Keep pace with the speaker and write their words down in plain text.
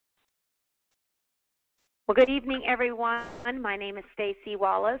Well, good evening, everyone. My name is Staci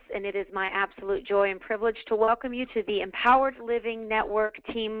Wallace, and it is my absolute joy and privilege to welcome you to the Empowered Living Network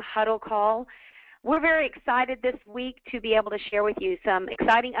Team Huddle call. We're very excited this week to be able to share with you some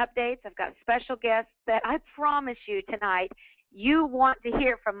exciting updates. I've got special guests that I promise you tonight you want to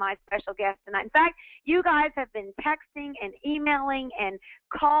hear from my special guest tonight. In fact, you guys have been texting and emailing and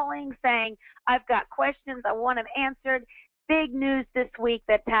calling saying, I've got questions, I want them answered. Big news this week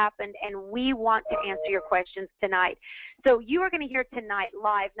that's happened, and we want to answer your questions tonight. So you are going to hear tonight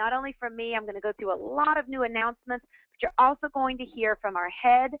live, not only from me, I'm going to go through a lot of new announcements, but you're also going to hear from our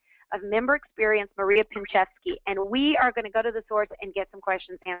head of member experience, Maria Pinchevsky, and we are going to go to the source and get some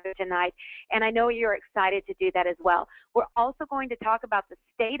questions answered tonight, and I know you're excited to do that as well. We're also going to talk about the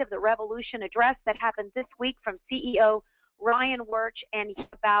State of the Revolution address that happened this week from CEO Ryan Wirch, and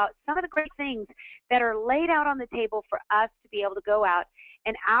about some of the great things that are laid out on the table for us to be able to go out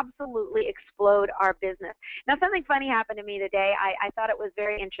and absolutely explode our business. Now, something funny happened to me today. I thought it was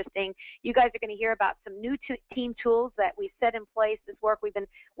very interesting. You guys are going to hear about some new team tools that we set in place this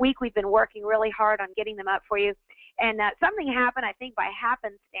week. We've been working really hard on getting them up for you. And something happened, I think by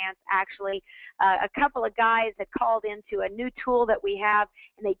happenstance, actually. A couple of guys had called into a new tool that we have,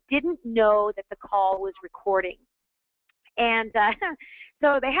 and they didn't know that the call was recording. And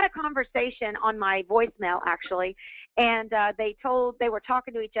so they had a conversation on my voicemail, actually, and they were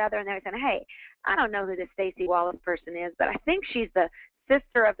talking to each other, and they were saying, hey, I don't know who this Staci Wallace person is, but I think she's the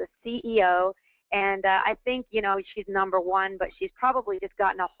sister of the CEO, and I think, she's number one, but she's probably just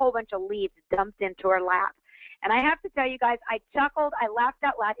gotten a whole bunch of leads dumped into her lap. And I have to tell you guys, I chuckled, I laughed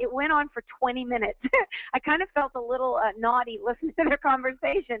out loud. It went on for 20 minutes. I kind of felt a little naughty listening to their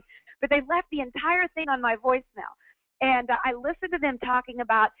conversation, but they left the entire thing on my voicemail. And I listened to them talking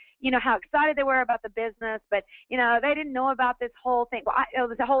about, how excited they were about the business, but, they didn't know about this whole thing. Well, it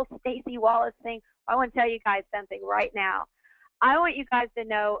was the whole Staci Wallace thing. I want to tell you guys something right now. I want you guys to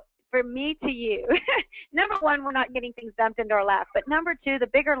know, from me to you, number one, we're not getting things dumped into our lap. But number two, the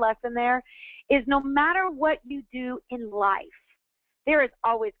bigger lesson there is no matter what you do in life, there is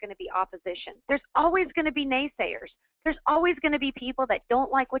always going to be opposition. There's always going to be naysayers. There's always going to be people that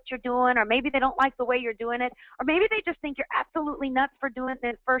don't like what you're doing, or maybe they don't like the way you're doing it, or maybe they just think you're absolutely nuts for doing it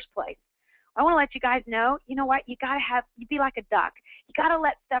in the first place. I want to let you guys know, you know what, you be like a duck. You got to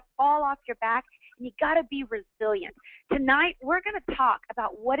let stuff fall off your back, and you got to be resilient. Tonight, we're going to talk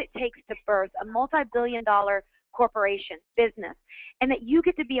about what it takes to birth a multi-billion-dollar corporation, business, and that you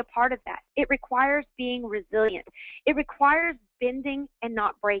get to be a part of that. It requires being resilient. It requires bending and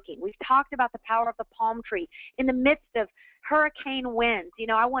not breaking. We've talked about the power of the palm tree in the midst of hurricane winds.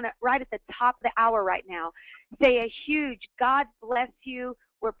 I want to, right at the top of the hour right now, say a huge God bless you.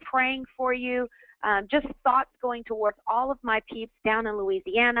 We're praying for you. Just thoughts going towards all of my peeps down in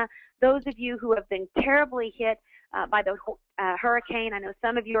Louisiana, those of you who have been terribly hit by the hurricane. I know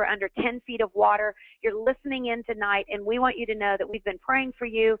some of you are under 10 feet of water. You're listening in tonight, and we want you to know that we've been praying for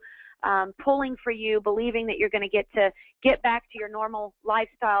you, pulling for you, believing that you're going to get back to your normal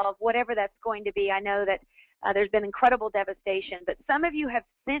lifestyle of whatever that's going to be. I know that there's been incredible devastation, but some of you have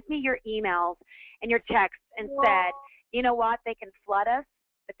sent me your emails and your texts and said, you know what, they can flood us,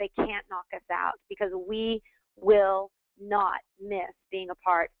 but they can't knock us out, because we will not miss being a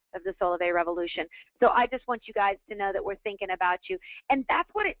part of the Solavei revolution. So I just want you guys to know that we're thinking about you. And that's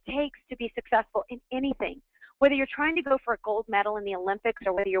what it takes to be successful in anything. Whether you're trying to go for a gold medal in the Olympics,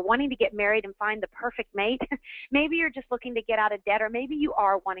 or whether you're wanting to get married and find the perfect mate, maybe you're just looking to get out of debt, or maybe you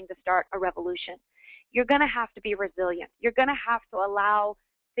are wanting to start a revolution. You're going to have to be resilient. You're going to have to allow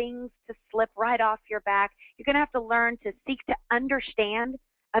things to slip right off your back. You're going to have to learn to seek to understand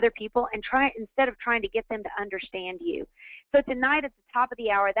other people and instead of trying to get them to understand you. So tonight at the top of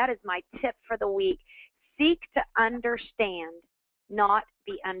the hour, that is my tip for the week. Seek to understand, not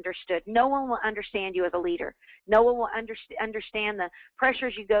be understood. No one will understand you as a leader. No one will understand the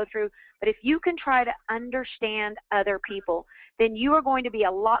pressures you go through. But if you can try to understand other people, then you are going to be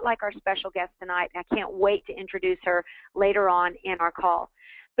a lot like our special guest tonight. And I can't wait to introduce her later on in our call.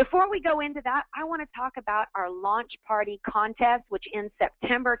 Before we go into that, I want to talk about our launch party contest, which ends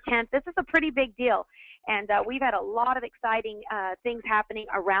September 10th. This is a pretty big deal, and we've had a lot of exciting things happening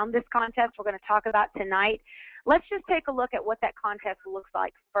around this contest we're going to talk about tonight. Let's just take a look at what that contest looks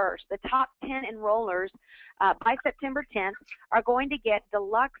like first. The top 10 enrollers by September 10th are going to get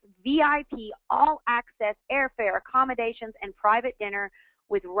deluxe VIP all-access airfare, accommodations, and private dinner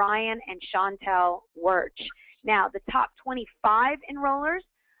with Ryan and Chantel Wirch. Now, the top 25 enrollers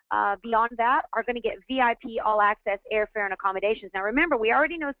beyond that are going to get VIP all-access airfare and accommodations. Now, remember, we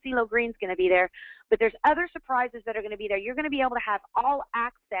already know CeeLo Green's going to be there, but there's other surprises that are going to be there. You're going to be able to have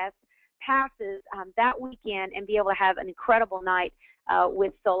all-access passes that weekend and be able to have an incredible night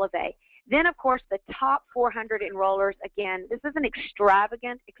with Solavei. Then, of course, the top 400 enrollers, again, this is an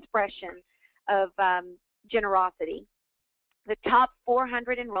extravagant expression of generosity. The top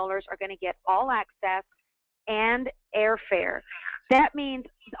 400 enrollers are going to get all access and airfare. That means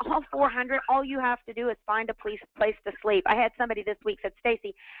all 400, all you have to do is find a place to sleep. I had somebody this week said,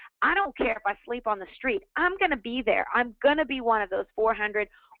 Staci, I don't care if I sleep on the street. I'm going to be there. I'm going to be one of those 400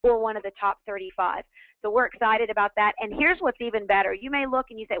 or one of the top 35. So we're excited about that. And here's what's even better. You may look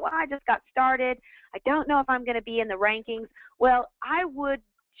and you say, well, I just got started. I don't know if I'm going to be in the rankings. Well, I would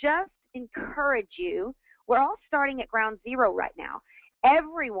just encourage you. We're all starting at ground zero right now.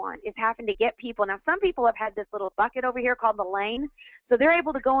 Everyone is having to get people. Now, some people have had this little bucket over here called the lane. So they're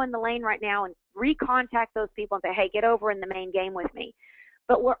able to go in the lane right now and recontact those people and say, hey, get over in the main game with me.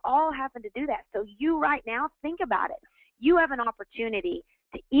 But we're all having to do that. So you right now, think about it. You have an opportunity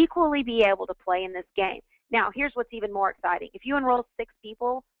to equally be able to play in this game. Now, here's what's even more exciting. If you enroll 6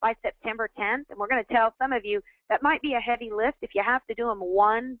 people by September 10th, and we're going to tell some of you that might be a heavy lift if you have to do them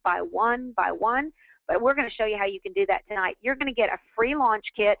one by one by one, but we're going to show you how you can do that tonight. You're going to get a free launch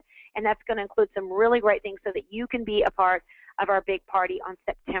kit, and that's going to include some really great things so that you can be a part of our big party on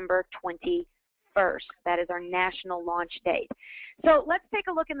September 21st. That is our national launch date. So let's take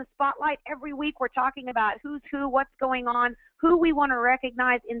a look in the spotlight. Every week we're talking about who's who, what's going on, who we want to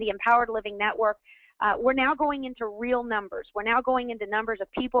recognize in the Empowered Living Network. We're now going into real numbers. We're now going into numbers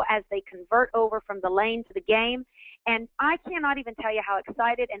of people as they convert over from the lane to the game. And I cannot even tell you how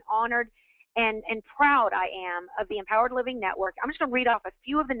excited and honored and proud I am of the Empowered Living Network. I'm just going to read off a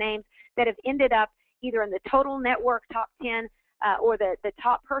few of the names that have ended up either in the total network top 10 or the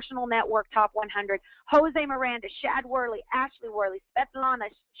top personal network top 100. Jose Miranda, Shad Worley, Ashley Worley, Svetlana,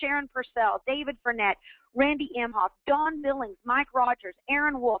 Sharon Purcell, David Burnett, Randy Imhoff, Dawn Billings, Mike Rogers,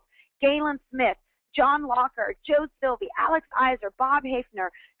 Aaron Wolf, Galen Smith, John Locker, Joe Sylvie, Alex Iser, Bob Hafner,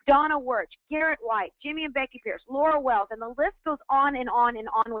 Donna Wirch, Garrett White, Jimmy and Becky Pierce, Laura Wells, and the list goes on and on and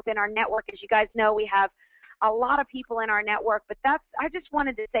on within our network. As you guys know, we have a lot of people in our network, but I just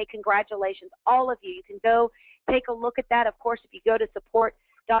wanted to say congratulations, all of you. You can go take a look at that. Of course, if you go to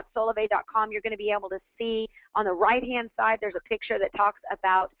support.solavei.com, you're going to be able to see on the right-hand side, there's a picture that talks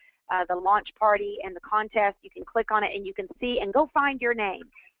about the launch party and the contest. You can click on it and you can see and go find your name.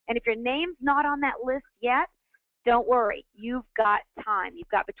 And if your name's not on that list yet, don't worry. You've got time. You've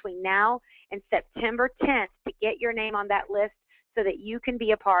got between now and September 10th to get your name on that list so that you can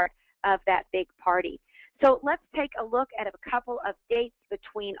be a part of that big party. So let's take a look at a couple of dates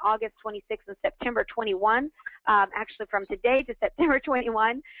between August 26th and September 21, actually from today to September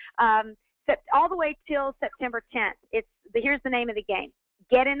 21, all the way till September 10th. Here's the name of the game.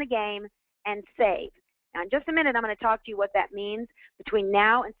 Get in the game and save. Now, in just a minute, I'm going to talk to you what that means. Between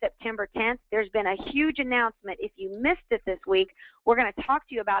now and September 10th, there's been a huge announcement. If you missed it this week, we're going to talk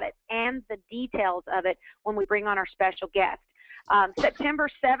to you about it and the details of it when we bring on our special guest. September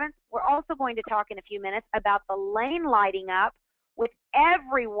 7th, we're also going to talk in a few minutes about the lane lighting up with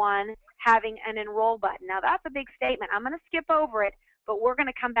everyone having an enroll button. Now, that's a big statement. I'm going to skip over it, but we're going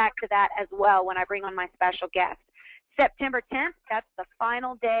to come back to that as well when I bring on my special guest. September 10th, that's the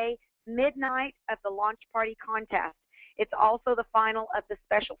final day, midnight of the launch party contest. It's also the final of the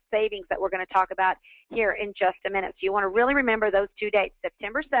special savings that we're going to talk about here in just a minute. So you want to really remember those 2 dates,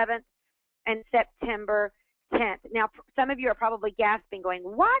 September 7th and September 10th. Now, some of you are probably gasping, going,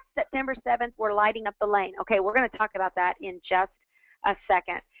 what? September 7th, we're lighting up the lane. Okay, we're going to talk about that in just a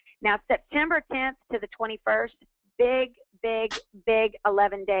second. Now, September 10th to the 21st, big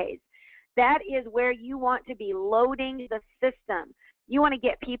 11 days. That is where you want to be loading the system. You want to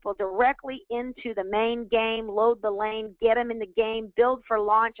get people directly into the main game, load the lane, get them in the game, build for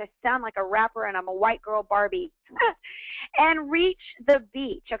launch. I sound like a rapper and I'm a white girl Barbie. And reach the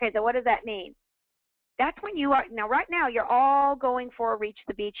beach. Okay, so what does that mean? That's when you are, now right now you're all going for a reach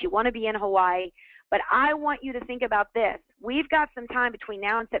the beach. You want to be in Hawaii, but I want you to think about this. We've got some time between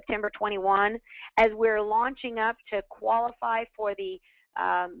now and September 21 as we're launching up to qualify for the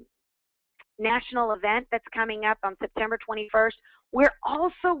national event that's coming up on September 21st. We're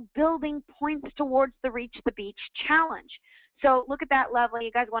also building points towards the Reach the Beach Challenge. So look at that level.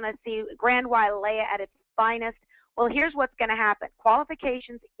 You guys want to see Grand Wailea at its finest. Well, here's what's going to happen.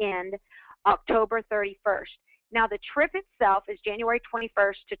 Qualifications end October 31st. Now, the trip itself is January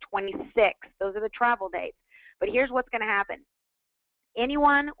 21st to 26th. Those are the travel dates. But here's what's going to happen.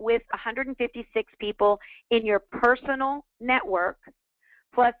 Anyone with 156 people in your personal network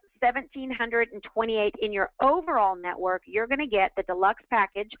plus 1,728 in your overall network, you're going to get the deluxe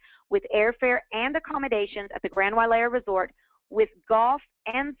package with airfare and accommodations at the Grand Wailea Resort with golf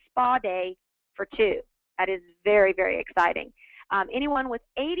and spa day for 2. That is very, very exciting. Anyone with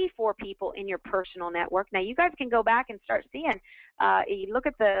 84 people in your personal network. Now, you guys can go back and start seeing. You look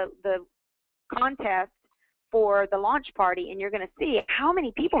at the contest for the launch party, and you're going to see how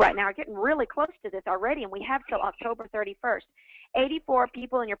many people right now are getting really close to this already, and we have till October 31st. 84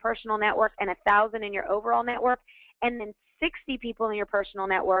 people in your personal network and 1,000 in your overall network, and then 60 people in your personal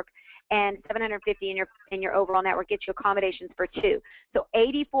network and 750 in your overall network gets you accommodations for 2. So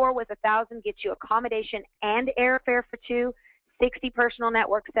 84 with 1,000 gets you accommodation and airfare for 2. 60 personal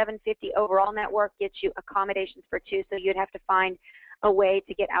network, 750 overall network gets you accommodations for 2. So you'd have to find a way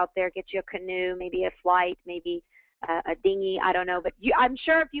to get out there, get you a canoe, maybe a flight, maybe a dinghy, I don't know. But I'm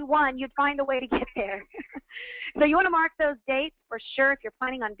sure if you won, you'd find a way to get there. So you want to mark those dates for sure. If you're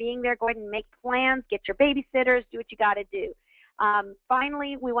planning on being there, go ahead and make plans, get your babysitters, do what you got to do.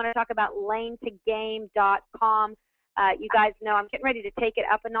 Finally, we want to talk about lanetogame.com. You guys know I'm getting ready to take it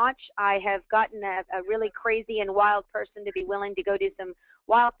up a notch. I have gotten a really crazy and wild person to be willing to go do some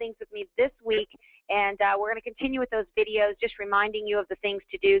wild things with me this week, and we're going to continue with those videos, just reminding you of the things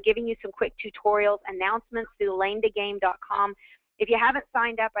to do, giving you some quick tutorials, announcements through lanetogame.com. If you haven't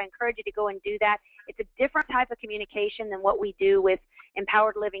signed up, I encourage you to go and do that. It's a different type of communication than what we do with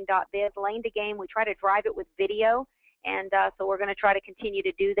empoweredliving.biz. Lane to Game, we try to drive it with video, and so we're going to try to continue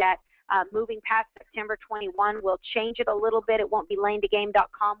to do that. Moving past September 21, we'll change it a little bit. It won't be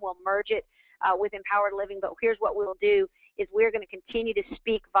lanetogame.com. We'll merge it with Empowered Living. But here's what we'll do is we're going to continue to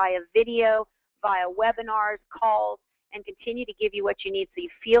speak via video, via webinars, calls, and continue to give you what you need so you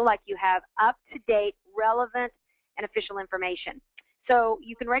feel like you have up-to-date, relevant, and official information. So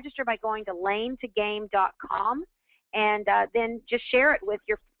you can register by going to lanetogame.com and then just share it with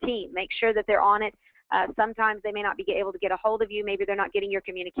your team. Make sure that they're on it. Sometimes they may not be able to get a hold of you. Maybe they're not getting your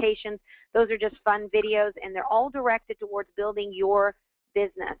communications. Those are just fun videos, and they're all directed towards building your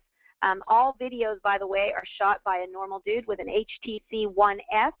business. All videos, by the way, are shot by a normal dude with an HTC One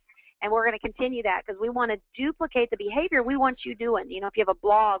S, and we're going to continue that because we want to duplicate the behavior we want you doing. You know, if you have a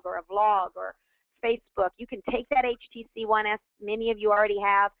blog or a vlog or Facebook, you can take that HTC One S, many of you already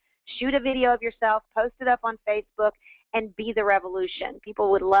have, shoot a video of yourself, post it up on Facebook, and be the revolution.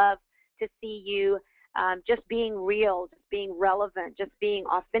 People would love to see you just being real, just being relevant, just being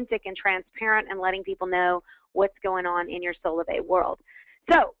authentic and transparent and letting people know what's going on in your Solavei world.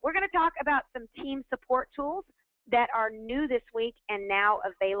 So we're going to talk about some team support tools that are new this week and now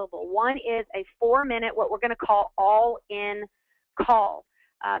available. One is a 4-minute, what we're going to call all-in call.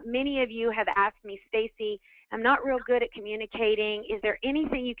 Many of you have asked me, Staci, I'm not real good at communicating. Is there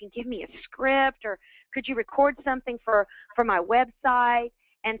anything you can give me, a script, or could you record something for my website?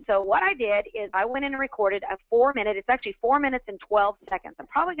 And so what I did is I went in and recorded a 4-minute. It's actually 4 minutes and 12 seconds. I'm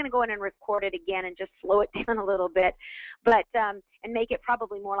probably going to go in and record it again and just slow it down a little bit, but and make it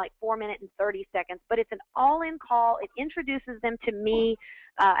probably more like 4 minutes and 30 seconds. But it's an all-in call. It introduces them to me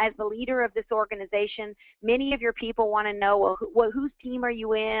as the leader of this organization. Many of your people want to know, well, whose team are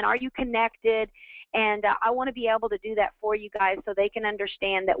you in? Are you connected? And I want to be able to do that for you guys so they can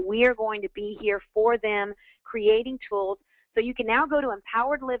understand that we are going to be here for them, creating tools. So you can now go to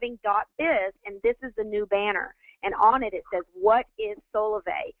empoweredliving.biz, and this is the new banner. And on it, it says, what is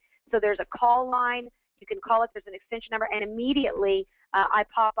Solavei? So there's a call line. You can call it. There's an extension number. And immediately, I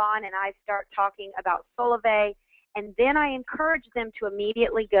pop on, and I start talking about Solavei. And then I encourage them to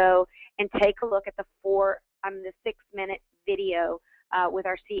immediately go and take a look at the 6-minute video with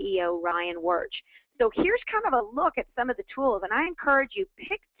our CEO, Ryan Wirch. So here's kind of a look at some of the tools. And I encourage you,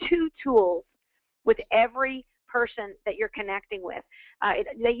 pick 2 tools with every person that you're connecting with.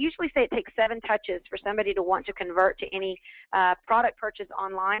 They usually say it takes 7 touches for somebody to want to convert to any product purchase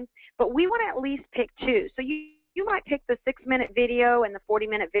online, but we want to at least pick 2. So you might pick the 6-minute video and the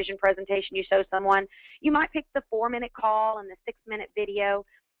 40-minute vision presentation you show someone. You might pick the 4-minute call and the 6-minute video.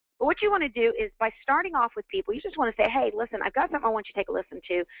 But what you want to do is, by starting off with people, you just want to say, hey, listen, I've got something I want you to take a listen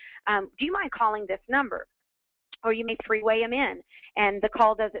to. Do you mind calling this number? Or you may 3-way them in, and the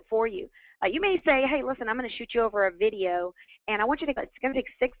call does it for you. You may say, hey, listen, I'm going to shoot you over a video, and I want you to, it's going to take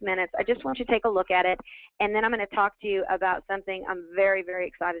 6 minutes. I just want you to take a look at it, and then I'm going to talk to you about something I'm very, very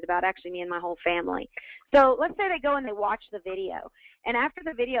excited about, actually me and my whole family. So let's say they go and they watch the video, and after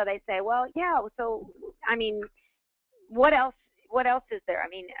the video they say, well, yeah, so, I mean, what else is there? I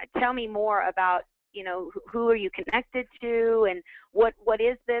mean, tell me more about, you know, who are you connected to, and what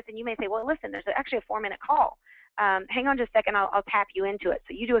is this? And you may say, well, listen, there's actually a 4-minute call. Hang on just a second, I'll tap you into it.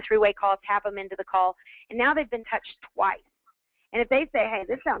 So you do a 3-way call, tap them into the call, and now they've been touched twice. And if they say, hey,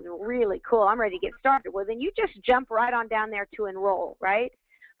 this sounds really cool, I'm ready to get started, well, then you just jump right on down there to enroll, right?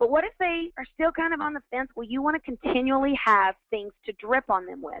 But what if they are still kind of on the fence? Well, you want to continually have things to drip on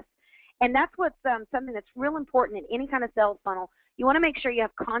them with. And that's what's something that's real important in any kind of sales funnel. You want to make sure you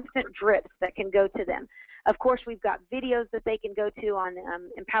have constant drips that can go to them. Of course, we've got videos that they can go to on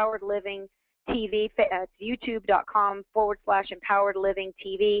Empowered Living TV, youtube.com/Empowered Living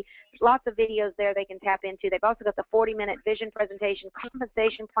TV. There's lots of videos there they can tap into. They've also got the 40-minute vision presentation,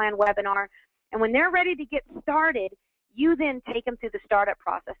 compensation plan webinar. And when they're ready to get started, you then take them through the startup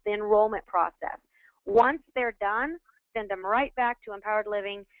process, the enrollment process. Once they're done, send them right back to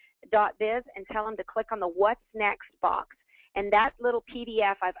empoweredliving.biz and tell them to click on the What's Next box. And that little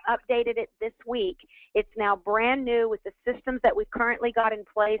PDF, I've updated it this week. It's now brand new with the systems that we've currently got in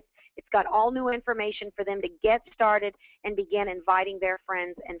place. It's got all new information for them to get started and begin inviting their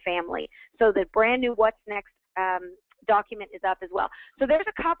friends and family. So the brand new What's Next document is up as well. So there's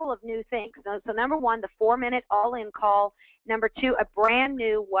a couple of new things. So number one, the 4-minute all-in call. Number two, a brand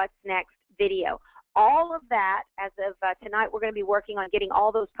new What's Next video. All of that, as of tonight, we're going to be working on getting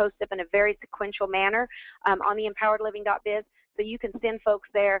all those posted up in a very sequential manner on the empoweredliving.biz, so you can send folks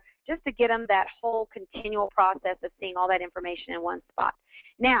there just to get them that whole continual process of seeing all that information in one spot.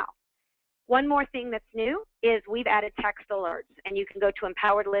 Now, one more thing that's new is we've added text alerts, and you can go to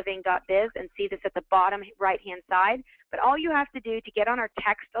empoweredliving.biz and see this at the bottom right-hand side. But all you have to do to get on our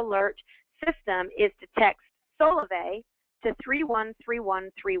text alert system is to text Solavei to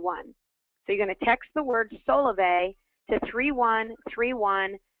 313131. So you're going to text the word Solavei to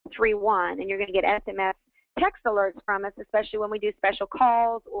 313131, and you're going to get SMS text alerts from us, especially when we do special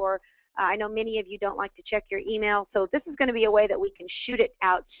calls, or I know many of you don't like to check your email, so this is going to be a way that we can shoot it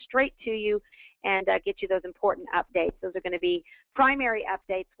out straight to you and get you those important updates. Those are going to be primary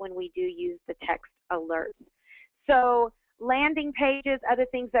updates when we do use the text alerts. So landing pages, other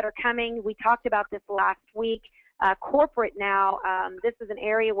things that are coming, we talked about this last week. Corporate now, this is an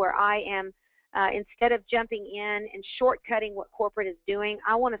area where I am, instead of jumping in and shortcutting what corporate is doing,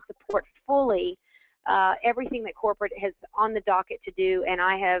 I want to support fully everything that corporate has on the docket to do. And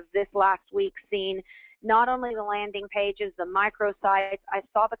I have this last week seen not only the landing pages, the microsites, I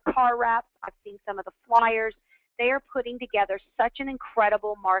saw the car wraps, I've seen some of the flyers. They are putting together such an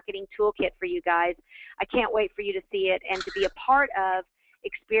incredible marketing toolkit for you guys. I can't wait for you to see it and to be a part of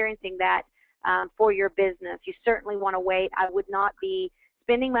experiencing that for your business. You certainly want to wait. I would not be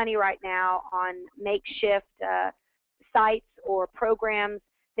spending money right now on makeshift sites or programs,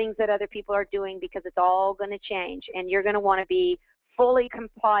 things that other people are doing, because it's all going to change, and you're going to want to be fully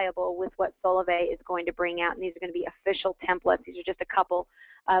compliable with what Solavei is going to bring out, and these are going to be official templates. These are just a couple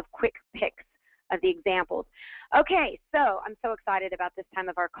of quick picks of the examples. Okay, so I'm so excited about this time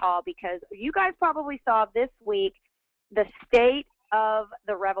of our call, because you guys probably saw this week the State of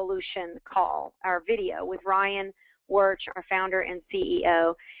the Revolution call, our video with Ryan Wirch, our founder and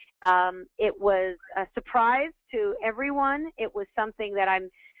CEO. It was a surprise to everyone. It was something that I'm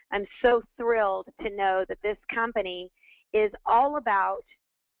so thrilled to know that this company is all about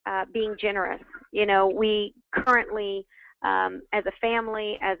being generous. You know, we currently, as a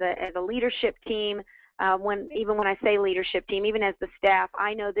family, as a leadership team, even when I say leadership team, even as the staff,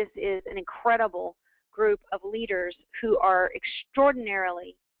 I know this is an incredible group of leaders who are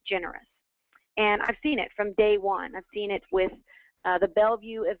extraordinarily generous. And I've seen it from day one. I've seen it with the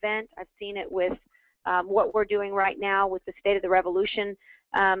Bellevue event. I've seen it with what we're doing right now with the State of the Revolution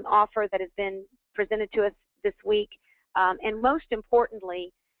offer that has been presented to us this week. And most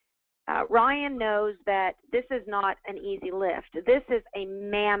importantly, Ryan knows that this is not an easy lift. This is a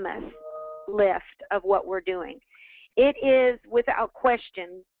mammoth lift of what we're doing. It is, without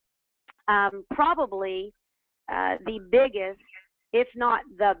question, probably the biggest, if not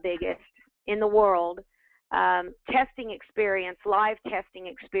the biggest, in the world testing experience, live testing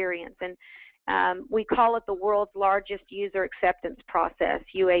experience. And we call it the world's largest user acceptance process,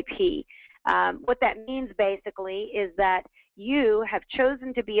 UAP. What that means basically is that you have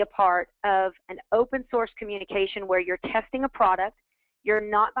chosen to be a part of an open source communication where you're testing a product, you're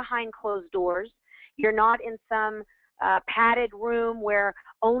not behind closed doors, you're not in some padded room where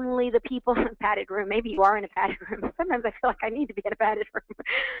only the people in a padded room, maybe you are in a padded room, sometimes I feel like I need to be in a padded room,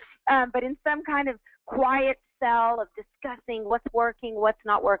 but in some kind of quiet cell of discussing what's working, what's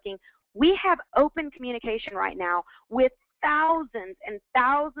not working. We have open communication right now with thousands and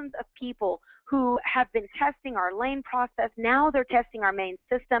thousands of people who have been testing our lane process. Now they're testing our main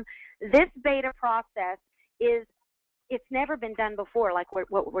system. This beta process it's never been done before, like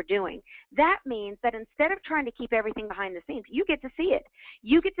what we're doing. That means that instead of trying to keep everything behind the scenes, you get to see it.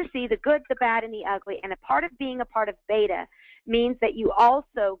 You get to see the good, the bad, and the ugly. And a part of being a part of beta means that you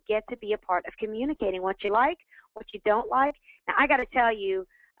also get to be a part of communicating what you like, what you don't like. Now, I got to tell you,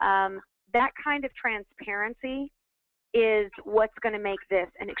 That kind of transparency is what's going to make this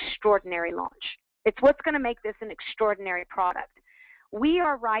an extraordinary launch. It's what's going to make this an extraordinary product. We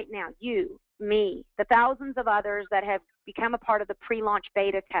are right now, you, me, the thousands of others that have become a part of the pre-launch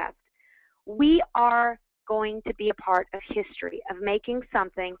beta test, we are going to be a part of history, of making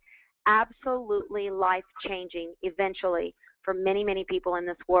something absolutely life-changing eventually for many, many people in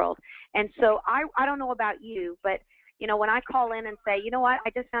this world. And so I don't know about you, but you know, when I call in and say, you know what, I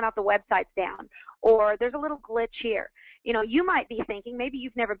just found out the website's down, or there's a little glitch here, you know, you might be thinking, maybe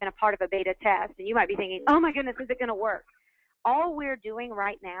you've never been a part of a beta test, and you might be thinking, oh my goodness, is it going to work? All we're doing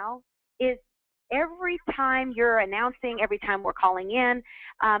right now is every time you're announcing, every time we're calling in,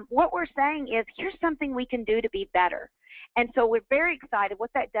 what we're saying is, here's something we can do to be better. And so we're very excited. What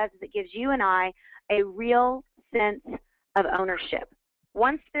that does is it gives you and I a real sense of ownership.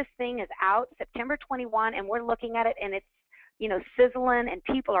 Once this thing is out, September 21, and we're looking at it and it's, you know, sizzling and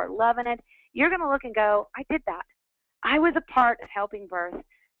people are loving it, you're going to look and go, I did that. I was a part of helping birth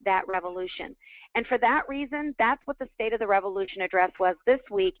that revolution. And for that reason, that's what the State of the Revolution address was this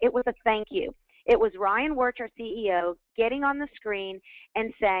week. It was a thank you. It was Ryan Wirtz, our CEO, getting on the screen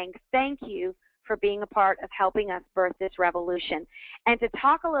and saying, thank you for being a part of helping us birth this revolution. And to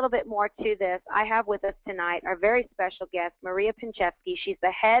talk a little bit more to this, I have with us tonight our very special guest, Maria Pinchevsky. She's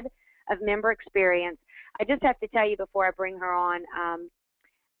the head of member experience. I just have to tell you before I bring her on,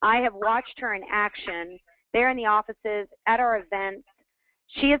 I have watched her in action there in the offices, at our events.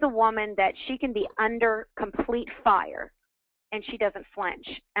 She is a woman that she can be under complete fire, and she doesn't flinch.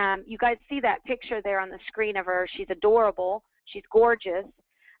 You guys see that picture there on the screen of her. She's adorable. She's gorgeous.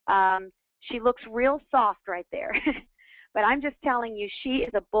 She looks real soft right there. But I'm just telling you, she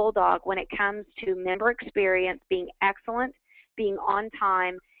is a bulldog when it comes to member experience, being excellent, being on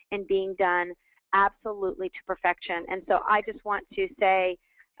time, and being done absolutely to perfection. And so I just want to say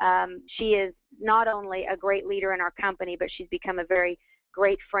she is not only a great leader in our company, but she's become a very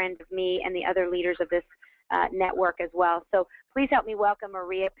great friend of me and the other leaders of this network as well. So please help me welcome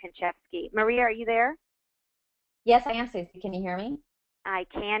Maria Pinchevsky. Maria, are you there? Yes, I am, Stacy. Can you hear me? I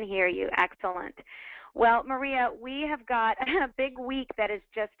can hear you. Excellent. Well, Maria, we have got a big week that has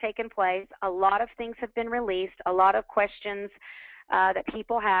just taken place. A lot of things have been released, a lot of questions that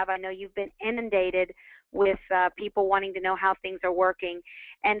people have. I know you've been inundated with people wanting to know how things are working.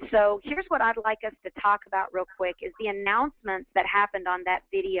 And so here's what I'd like us to talk about real quick is the announcements that happened on that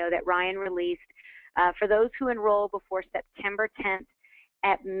video that Ryan released for those who enroll before September 10th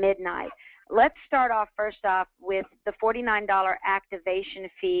at midnight. Let's start off first off with the $49 activation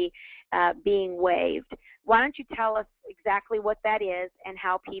fee being waived. Why don't you tell us exactly what that is and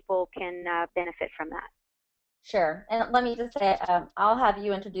how people can benefit from that? Sure. And let me just say, I'll have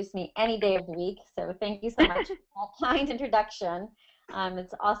you introduce me any day of the week. So thank you so much for that kind introduction.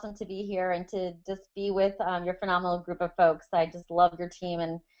 It's awesome to be here and to just be with your phenomenal group of folks. I just love your team,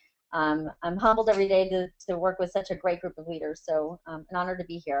 and I'm humbled every day to work with such a great group of leaders. So an honor to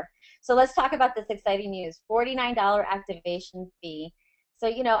be here. So let's talk about this exciting news, $49 activation fee. So,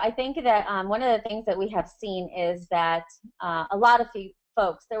 you know, I think that one of the things that we have seen is that a lot of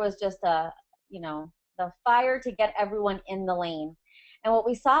folks, there was just a, you know, the fire to get everyone in the lane. And what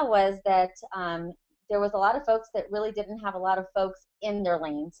we saw was that there was a lot of folks that really didn't have a lot of folks in their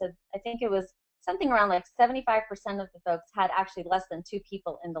lane. So I think it was something around like 75% of the folks had actually less than 2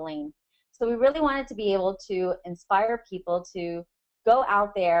 people in the lane. So we really wanted to be able to inspire people to go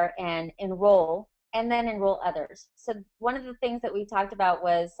out there and enroll, and then enroll others. So one of the things that we talked about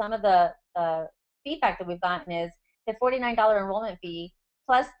was some of the feedback that we've gotten is the $49 enrollment fee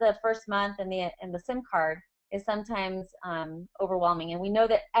plus the first month and the SIM card is sometimes overwhelming. And we know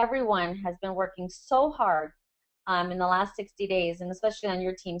that everyone has been working so hard in the last 60 days, and especially on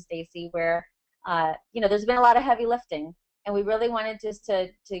your team, Stacy, where you know, there's been a lot of heavy lifting. And we really wanted just to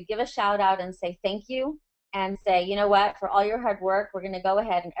give a shout out and say thank you, and say, you know what, for all your hard work, we're going to go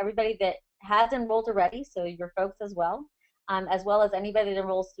ahead and everybody that has enrolled already, so your folks as well as anybody that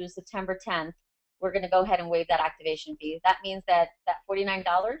enrolls through September 10th, we're going to go ahead and waive that activation fee. That means that that $49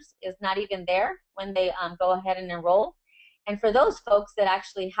 is not even there when they go ahead and enroll. And for those folks that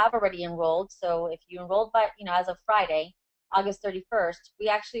actually have already enrolled, so if you enrolled by, you know, as of Friday, August 31st, we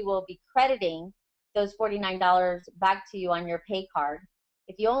actually will be crediting those $49 back to you on your pay card.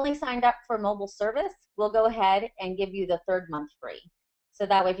 If you only signed up for mobile service, we'll go ahead and give you the 3rd month free. So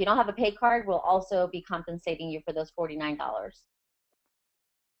that way, if you don't have a pay card, we'll also be compensating you for those $49.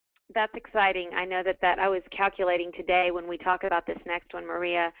 That's exciting. I know that I was calculating today when we talk about this next one,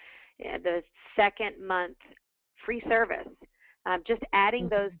 Maria, the 2nd month free service. Just adding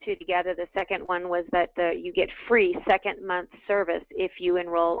those two together, the second one was that you get free second month service if you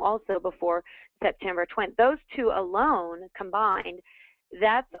enroll also before September 20th. Those two alone combined,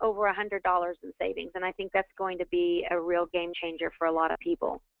 that's over $100 in savings, and I think that's going to be a real game changer for a lot of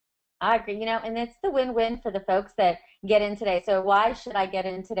people. I agree, and it's the win-win for the folks that get in today. So why should I get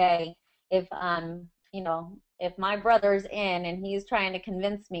in today if if my brother's in and he's trying to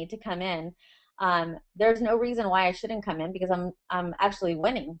convince me to come in? There's no reason why I shouldn't come in, because I'm actually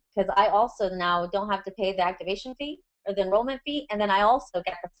winning, because I also now don't have to pay the activation fee or the enrollment fee, and then I also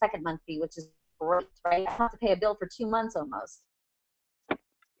get the second month fee, which is great, right? I don't have to pay a bill for 2 months almost.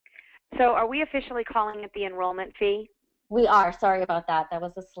 So are we officially calling it the enrollment fee? We are. Sorry about that. That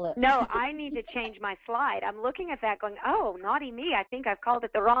was a slip. No, I need to change my slide. I'm looking at that going, oh, naughty me. I think I've called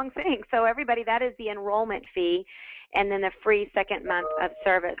it the wrong thing. So everybody, that is the enrollment fee and then the free second month of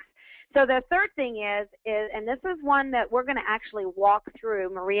service. So the third thing is, and this is one that we're going to actually walk through.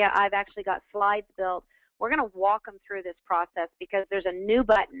 Maria, I've actually got slides built. We're going to walk them through this process because there's a new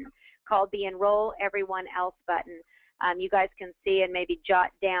button called the Enroll Everyone Else button. You guys can see and maybe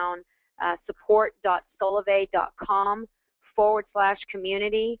jot down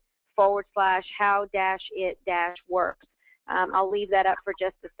support.solavei.com/community/how-it-works. I'll leave that up for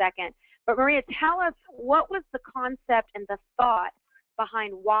just a second. But Maria, tell us, what was the concept and the thought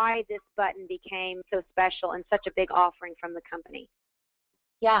behind why this button became so special and such a big offering from the company?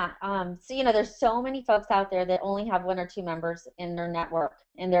 Yeah, so there's so many folks out there that only have 1 or 2 members in their network,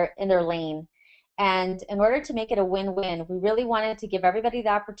 in their lane. And in order to make it a win-win, we really wanted to give everybody the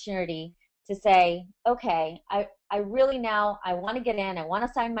opportunity to say, okay, I really now, I want to get in, I want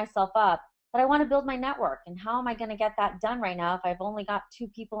to sign myself up, but I want to build my network. And how am I going to get that done right now if I've only got 2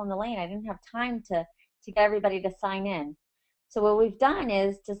 people in the lane? I didn't have time to get everybody to sign in. So what we've done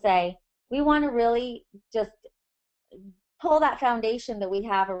is to say, we want to really just pull that foundation that we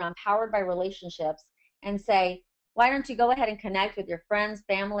have around Powered by Relationships and say, why don't you go ahead and connect with your friends,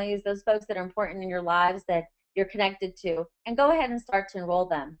 families, those folks that are important in your lives that you're connected to, and go ahead and start to enroll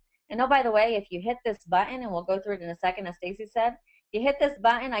them. And oh, by the way, if you hit this button, and we'll go through it in a second, as Staci said, you hit this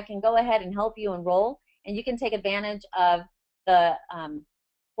button, I can go ahead and help you enroll, and you can take advantage of the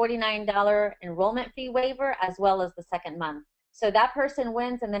 $49 enrollment fee waiver as well as the second month. So that person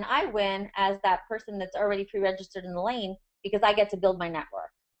wins, and then I win as that person that's already pre-registered in the lane, because I get to build my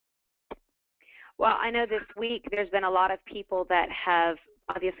network. Well, I know this week there's been a lot of people that have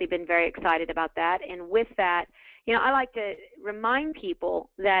obviously been very excited about that. And with that, I like to remind people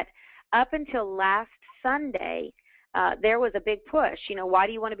that up until last Sunday, there was a big push. Why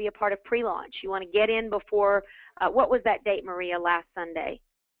do you want to be a part of pre-launch? You want to get in before, what was that date, Maria, last Sunday?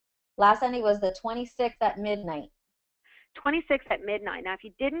 Last Sunday was the 26th at midnight. 26th at midnight. Now, if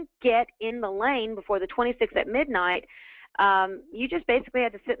you didn't get in the lane before the 26th at midnight, you just basically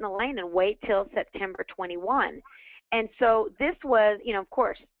had to sit in the lane and wait till September 21. And so this was, of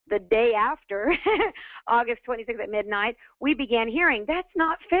course, the day after August 26th at midnight, we began hearing, that's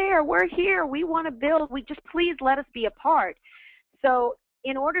not fair. We're here. We want to build. Please let us be a part. So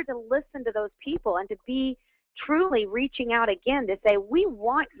in order to listen to those people and to be truly reaching out again to say, we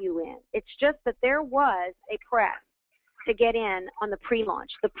want you in. It's just that there was a press to get in on the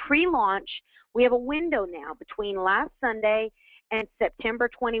pre-launch. The pre-launch, we have a window now between last Sunday and September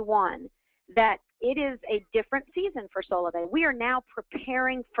 21 that it is a different season for Solavei. We are now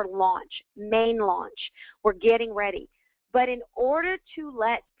preparing for launch, main launch. We're getting ready. But in order to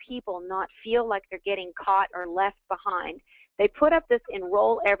let people not feel like they're getting caught or left behind, they put up this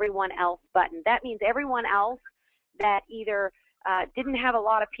Enroll Everyone Else button. That means everyone else that either didn't have a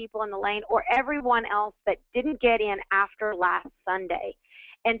lot of people in the lane, or everyone else that didn't get in after last Sunday.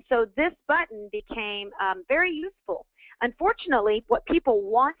 And so this button became very useful. Unfortunately, what people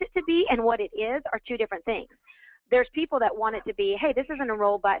want it to be and what it is are two different things. There's people that want it to be, hey, this is an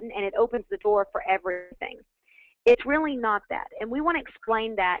enroll button and it opens the door for everything. It's really not that, and we want to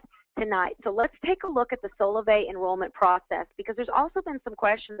explain that tonight. So let's take a look at the Solavei enrollment process, because there's also been some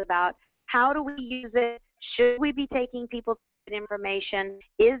questions about how do we use it? Should we be taking people's information?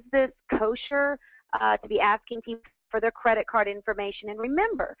 Is this kosher to be asking people for their credit card information? And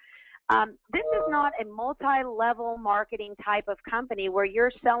remember, this is not a multi-level marketing type of company where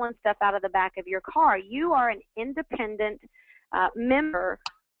you're selling stuff out of the back of your car. You are an independent member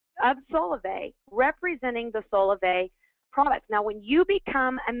of Solavei, representing the Solavei products. Now, when you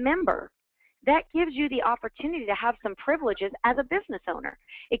become a member, that gives you the opportunity to have some privileges as a business owner.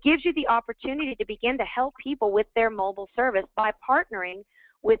 It gives you the opportunity to begin to help people with their mobile service by partnering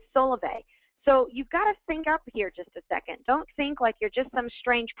with Solavei. So you've got to think up here just a second. Don't think like you're just some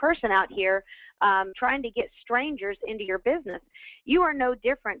strange person out here trying to get strangers into your business. You are no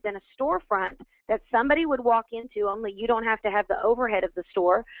different than a storefront that somebody would walk into, only you don't have to have the overhead of the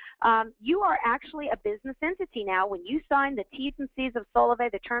store. You are actually a business entity now. When you sign the T's and C's of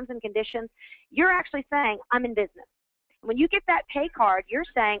Solavei, the terms and conditions, you're actually saying, I'm in business. When you get that pay card, you're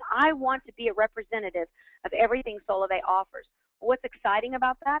saying, I want to be a representative of everything Solavei offers. What's exciting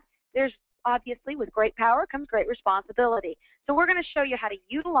about that? There's obviously, with great power comes great responsibility. So we're going to show you how to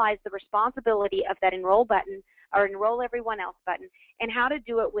utilize the responsibility of that enroll button or enroll everyone else button, and how to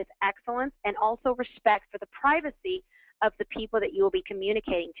do it with excellence and also respect for the privacy of the people that you will be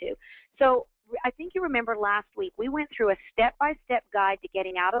communicating to. So I think you remember last week we went through a step-by-step guide to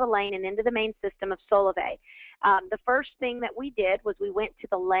getting out of the lane and into the main system of Solavei. The first thing that we did was we went to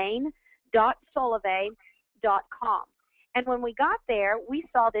the lane.solavei.com. And when we got there, we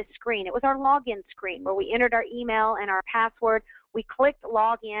saw this screen. It was our login screen where we entered our email and our password. We clicked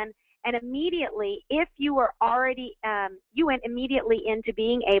login, and immediately, if you were already, you went immediately into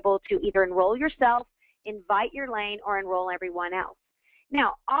being able to either enroll yourself, invite your lane, or enroll everyone else.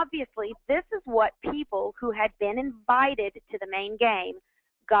 Now, obviously, this is what people who had been invited to the main game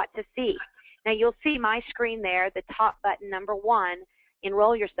got to see. Now, you'll see my screen there, the top button, number 1,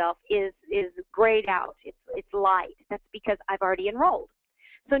 enroll yourself, is grayed out. It's light. That's because I've already enrolled.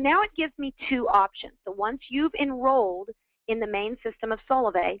 So now it gives me 2 options. So once you've enrolled in the main system of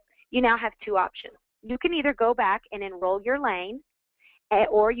Solavei, you now have 2 options. You can either go back and enroll your lane,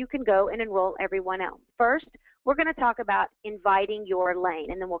 or you can go and enroll everyone else. First, we're going to talk about inviting your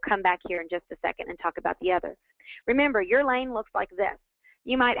lane, and then we'll come back here in just a second and talk about the other. Remember, your lane looks like this.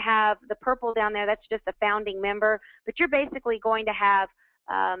 You might have the purple down there, that's just a founding member, but you're basically going to have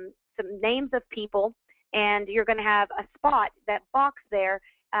some names of people, and you're going to have a spot, that box there,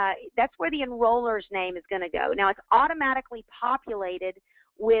 that's where the enroller's name is going to go. Now, it's automatically populated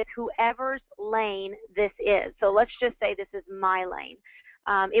with whoever's lane this is. So let's just say this is my lane.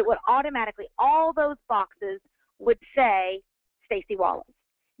 It would automatically, all those boxes would say Staci Wallace.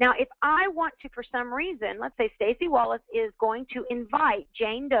 Now, if I want to, for some reason, let's say Staci Wallace is going to invite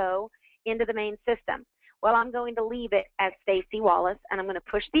Jane Doe into the main system. Well, I'm going to leave it as Staci Wallace, and I'm going to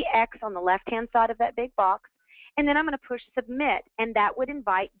push the X on the left-hand side of that big box, and then I'm going to push submit, and that would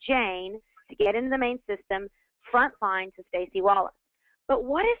invite Jane to get into the main system, front line to Staci Wallace. But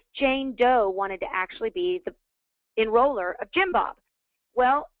what if Jane Doe wanted to actually be the enroller of Jim Bob?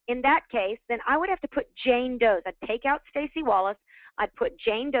 Well, in that case, then I would have to put Jane Doe's. I'd take out Staci Wallace, I'd put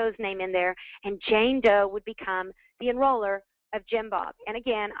Jane Doe's name in there, and Jane Doe would become the enroller of Jim Bob. And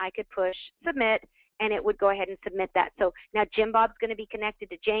again, I could push submit, and it would go ahead and submit that. So now Jim Bob's going to be connected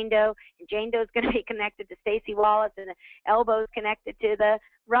to Jane Doe, and Jane Doe's going to be connected to Staci Wallace, and the elbow's connected to the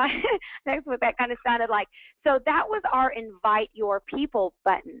right. That's what that kind of sounded like. So that was our invite your people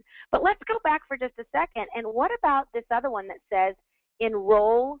button. But let's go back for just a second. And what about this other one that says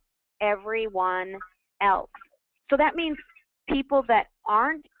enroll everyone else? So that means people that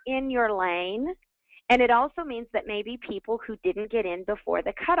aren't in your lane, and it also means that maybe people who didn't get in before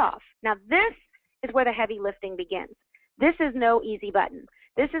the cutoff. Now this is where the heavy lifting begins. This is no easy button.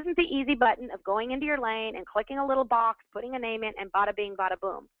 This isn't the easy button of going into your lane and clicking a little box, putting a name in, and bada bing, bada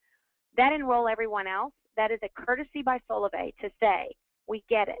boom. That enroll everyone else, that is a courtesy by Solavei to say, we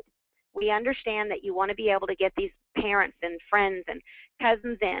get it. We understand that you want to be able to get these parents and friends and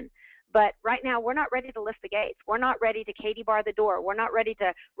cousins in. But right now, we're not ready to lift the gates. We're not ready to Katie bar the door. We're not ready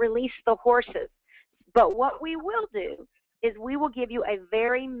to release the horses. But what we will do is we will give you a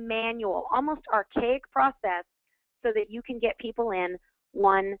very manual, almost archaic process so that you can get people in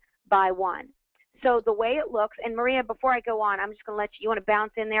one by one. So the way it looks, and Maria, before I go on, I'm just going to let you want to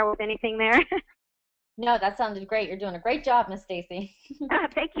bounce in there with anything there? No, that sounded great. You're doing a great job, Miss Staci.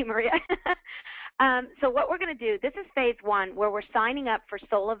 Thank you, Maria. So what we're going to do, this is phase 1 where we're signing up for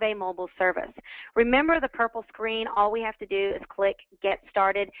Solavei mobile service. Remember the purple screen, all we have to do is click get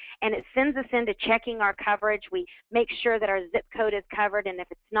started, and it sends us into checking our coverage. We make sure that our zip code is covered, and if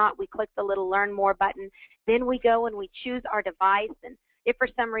it's not, we click the little learn more button. Then we go and we choose our device, and if for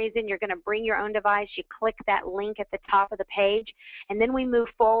some reason you're going to bring your own device, you click that link at the top of the page, and then we move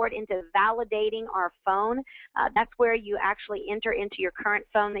forward into validating our phone. That's where you actually enter into your current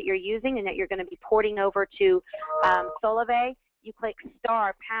phone that you're using and that you're going to be porting over to Solavei. You click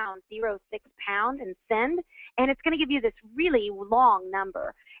star pound 06 pound and send, and it's going to give you this really long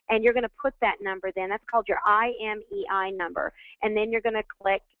number, and you're going to put that number then. That's called your IMEI number, and then you're going to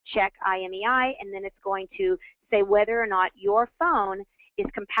click check IMEI, and then it's going to say whether or not your phone is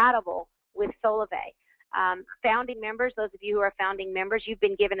compatible with Solavei. Founding members, those of you who are founding members, you've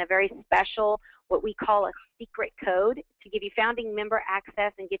been given a very special, what we call a secret code to give you founding member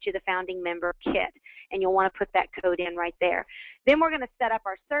access and get you the founding member kit. And you'll want to put that code in right there. Then we're going to set up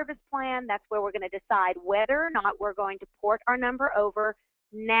our service plan. That's where we're going to decide whether or not we're going to port our number over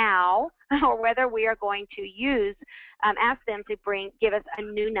now or whether we are going to ask them to give us a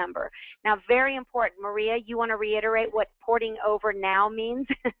new number. Now, very important, Maria, you want to reiterate what porting over now means?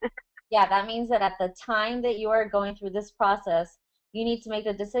 Yeah, that means that at the time that you are going through this process, you need to make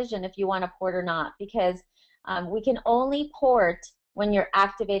the decision if you want to port or not, because we can only port when you're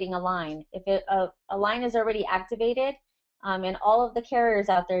activating a line. If a line is already activated, and all of the carriers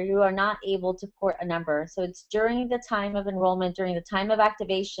out there, you are not able to port a number. So it's during the time of enrollment, during the time of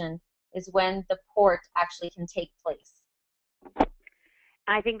activation, is when the port actually can take place.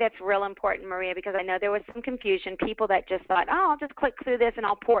 I think that's real important, Maria, because I know there was some confusion. People that just thought, oh, I'll just click through this and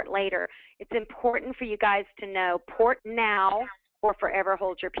I'll port later. It's important for you guys to know, port now or forever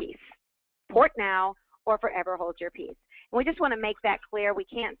hold your peace. Port now or forever hold your peace. And we just want to make that clear. We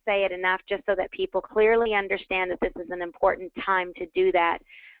can't say it enough just so that people clearly understand that this is an important time to do that.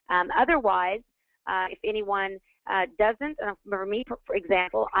 Otherwise, if anyone doesn't, for me, for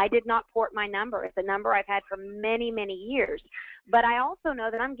example, I did not port my number. It's a number I've had for many, many years. But I also know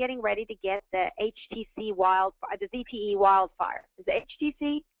that I'm getting ready to get the HTC wildfire, the ZTE wildfire. Is it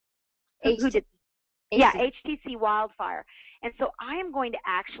HTC? Who did? Yeah, HTC wildfire. And so I am going to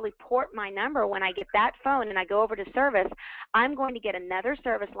actually port my number when I get that phone and I go over to service. I'm going to get another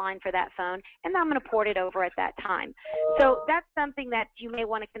service line for that phone, and I'm going to port it over at that time. So that's something that you may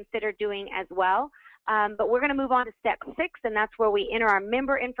want to consider doing as well. But we're going to move on to step 6, and that's where we enter our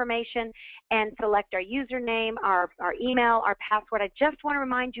member information and select our username, our email, our password. I just want to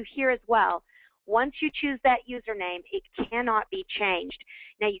remind you here as well, once you choose that username, it cannot be changed.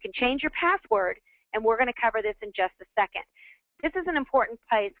 Now, you can change your password, and we're going to cover this in just a second. This is an important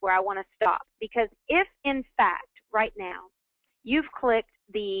place where I want to stop, because if, in fact, right now, you've clicked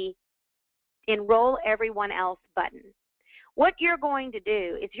the Enroll Everyone Else button, what you're going to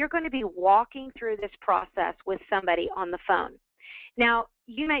do is you're going to be walking through this process with somebody on the phone. Now,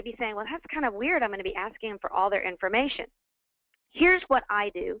 you might be saying, well, that's kind of weird. I'm going to be asking them for all their information. Here's what I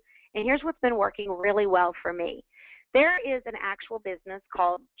do, and here's what's been working really well for me. There is an actual business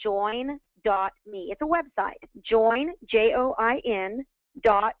called join.me. It's a website, join, J-O-I-N,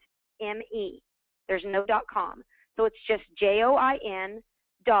 .me. There's no .com. So it's just join.me.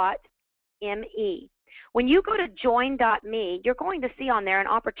 When you go to join.me, you're going to see on there an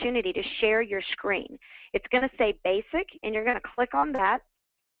opportunity to share your screen. It's going to say basic, and you're going to click on that.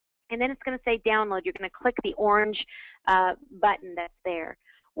 And then it's going to say download. You're going to click the orange button that's there.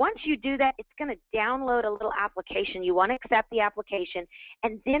 Once you do that, it's going to download a little application. You want to accept the application,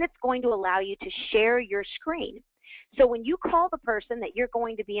 and then it's going to allow you to share your screen. So when you call the person that you're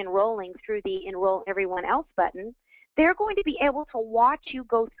going to be enrolling through the Enroll Everyone Else button, they're going to be able to watch you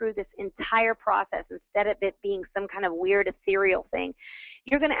go through this entire process instead of it being some kind of weird ethereal thing.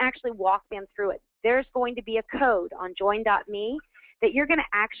 You're going to actually walk them through it. There's going to be a code on join.me that you're going to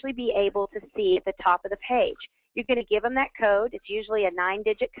actually be able to see at the top of the page. You're going to give them that code. It's usually a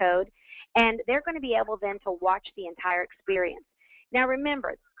 9-digit code, and they're going to be able then to watch the entire experience. Now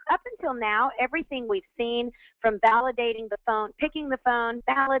remember, up until now, everything we've seen from validating the phone, picking the phone,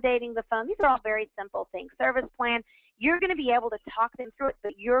 validating the phone, these are all very simple things. Service plan, you're going to be able to talk them through it,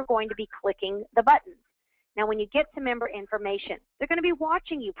 but you're going to be clicking the buttons. Now when you get to member information, they're going to be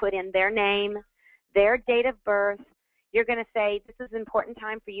watching you put in their name, their date of birth. You're going to say, this is an important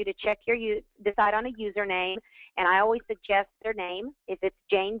time for you to check decide on a username, and I always suggest their name. If it's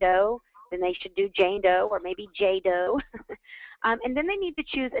Jane Doe, then they should do Jane Doe or maybe J Doe. And then they need to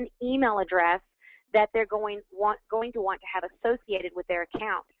choose an email address that they're going to want to have associated with their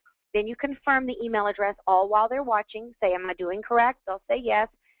account. Then you confirm the email address all while they're watching. Say, am I doing correct? They'll say yes.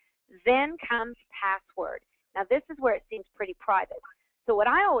 Then comes password. Now this is where it seems pretty private. So what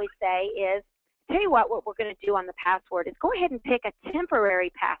I always say is, tell you what we're going to do on the password is go ahead and pick a temporary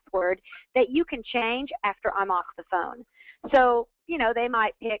password that you can change after I'm off the phone. So, you know, they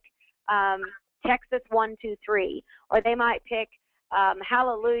might pick Texas 123, or they might pick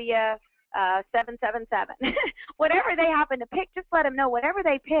Hallelujah 777. Whatever they happen to pick, just let them know whatever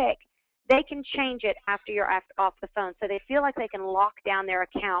they pick, they can change it after you're off the phone. So they feel like they can lock down their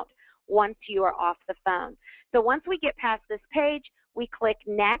account once you are off the phone. So once we get past this page, we click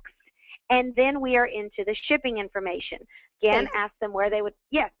next. And then we are into the shipping information. Again, ask them where they would.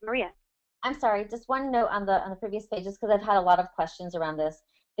 Yes, Maria. I'm sorry, just one note on the previous pages, because I've had a lot of questions around this.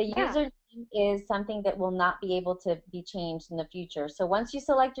 The username is something that will not be able to be changed in the future. So once you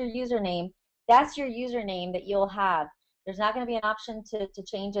select your username, that's your username that you'll have. There's not going to be an option to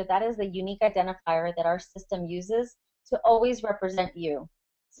change it. That is the unique identifier that our system uses to always represent you.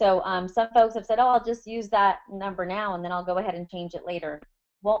 So some folks have said, oh, I'll just use that number now and then I'll go ahead and change it later.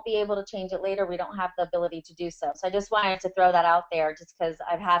 Won't be able to change it later. We don't have the ability to do so. So I just wanted to throw that out there just because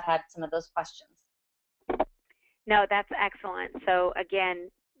I have had some of those questions. No, that's excellent. So again,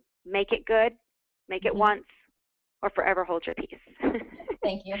 make it good, make it once, or forever hold your peace.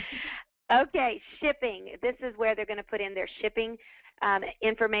 Thank you. Okay, shipping. This is where they're going to put in their shipping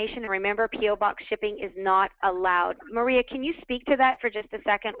information. And remember, P.O. Box shipping is not allowed. Maria, can you speak to that for just a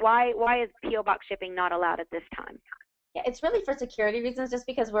second? Why is P.O. Box shipping not allowed at this time? Yeah, it's really for security reasons, just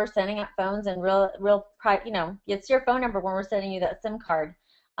because we're sending out phones and it's your phone number when we're sending you that SIM card.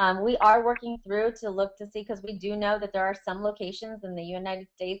 We are working through to look to see, because we do know that there are some locations in the United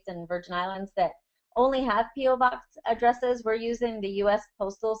States and Virgin Islands that only have P.O. Box addresses. We're using the U.S.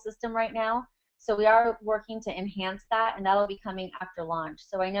 postal system right now, so we are working to enhance that, and that'll be coming after launch.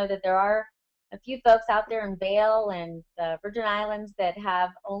 So I know that there are a few folks out there in Vail and the Virgin Islands that have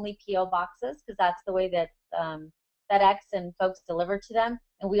only P.O. boxes, because that's the way that FedEx and folks deliver to them,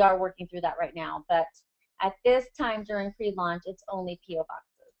 and we are working through that right now. But at this time during pre-launch, it's only P.O.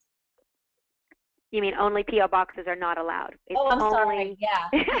 boxes. You mean only P.O. boxes are not allowed? It's I'm sorry. Yeah.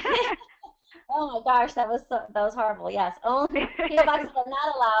 Oh my gosh, that was horrible. Yes, only P.O. boxes are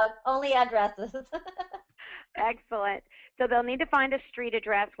not allowed. Only addresses. Excellent. So they'll need to find a street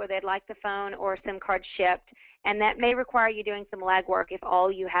address where they'd like the phone or SIM card shipped, and that may require you doing some legwork. If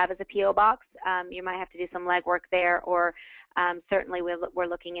all you have is a P.O. box, you might have to do some legwork there, or certainly we're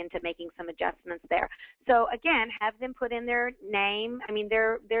looking into making some adjustments there. So again, have them put in their name,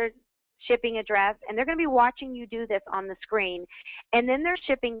 their shipping address, and they're going to be watching you do this on the screen, and then their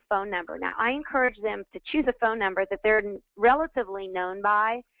shipping phone number. Now, I encourage them to choose a phone number that they're relatively known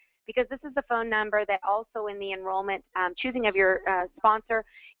by, because this is the phone number that also in the enrollment choosing of your sponsor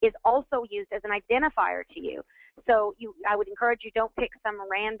is also used as an identifier to you. So I would encourage you, don't pick some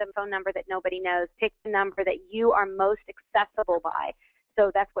random phone number that nobody knows. Pick the number that you are most accessible by. So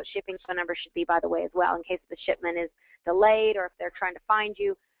that's what shipping phone number should be, by the way, as well, in case the shipment is delayed or if they're trying to find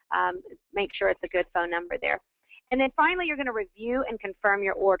you. Make sure it's a good phone number there. And then finally, you're going to review and confirm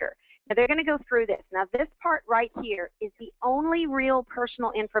your order. Now, they're going to go through this. Now, this part right here is the only real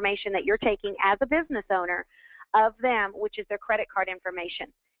personal information that you're taking as a business owner of them, which is their credit card information.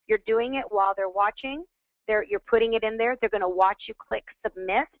 You're doing it while they're watching. You're putting it in there. They're going to watch you click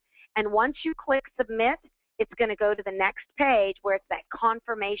submit. And once you click submit, it's going to go to the next page where it's that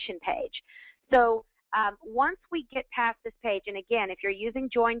confirmation page. So once we get past this page, and again, if you're using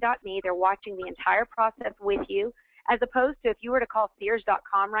join.me, they're watching the entire process with you, as opposed to if you were to call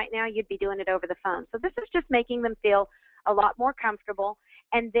Sears.com right now, you'd be doing it over the phone. So this is just making them feel a lot more comfortable.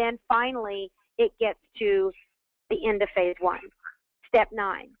 And then finally, it gets to the end of phase 1, step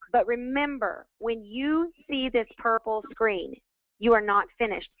 9. But remember, when you see this purple screen, you are not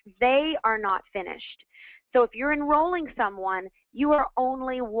finished. They are not finished. So if you're enrolling someone, you are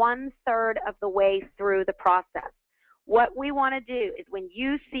only 1/3 of the way through the process. What we want to do is when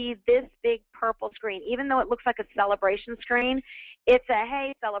you see this big purple screen, even though it looks like a celebration screen, it's a,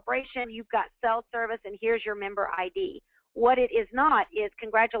 hey, celebration, you've got cell service, and here's your member ID. What it is not is,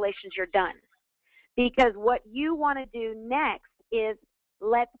 congratulations, you're done. Because what you want to do next is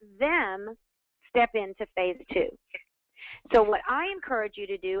let them step into phase 2. So what I encourage you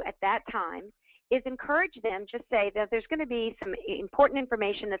to do at that time is encourage them, just say that there's going to be some important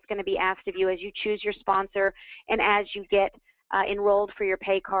information that's going to be asked of you as you choose your sponsor and as you get enrolled for your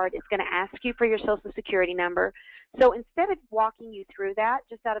pay card. It's going to ask you for your Social Security number. So instead of walking you through that,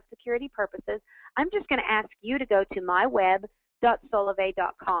 just out of security purposes, I'm just going to ask you to go to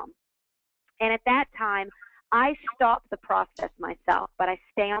myweb.solavei.com. And at that time, I stop the process myself, but I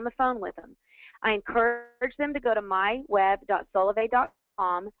stay on the phone with them. I encourage them to go to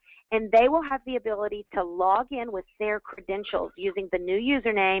myweb.solavei.com, and they will have the ability to log in with their credentials using the new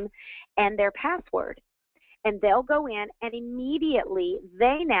username and their password. And they'll go in, and immediately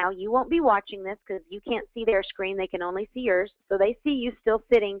you won't be watching this because you can't see their screen, they can only see yours, so they see you still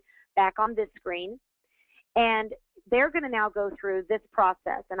sitting back on this screen, and they're going to now go through this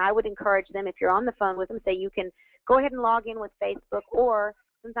process. And I would encourage them, if you're on the phone with them, say you can go ahead and log in with Facebook, or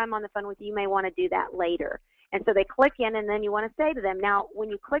since I'm on the phone with you, you may want to do that later. And so they click in, and then you want to say to them, now, when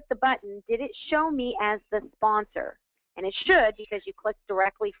you click the button, did it show me as the sponsor? And it should, because you clicked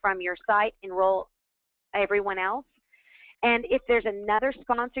directly from your site, enroll everyone else. And if there's another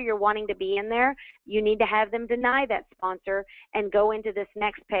sponsor you're wanting to be in there, you need to have them deny that sponsor and go into this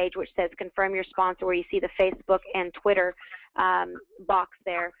next page, which says confirm your sponsor, where you see the Facebook and Twitter box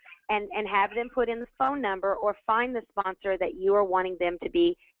there. and have them put in the phone number or find the sponsor that you are wanting them to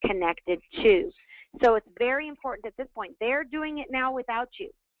be connected to. So it's very important at this point. They're doing it now without you.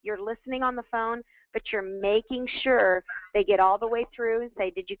 You're listening on the phone, but you're making sure they get all the way through and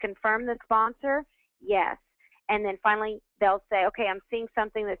say, did you confirm the sponsor? Yes. And then finally they'll say, okay, I'm seeing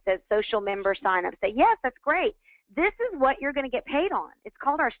something that says social member sign up. Say, yes, that's great. This is what you're going to get paid on. It's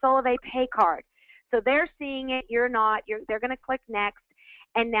called our Solavei pay card. So they're seeing it, you're not. They're going to click next,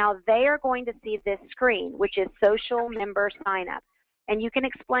 and now they are going to see this screen, which is social member sign up. And you can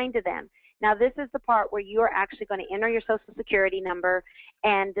explain to them, now this is the part where you're actually going to enter your social security number,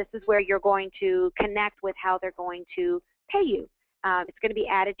 and this is where you're going to connect with how they're going to pay you. It's going to be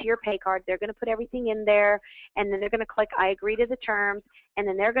added to your pay card. They're going to put everything in there, and then they're going to click I agree to the terms, and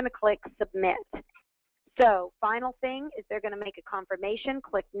then they're going to click submit. So final thing is they're going to make a confirmation,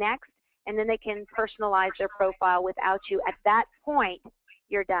 click next, and then they can personalize their profile without you. At that point,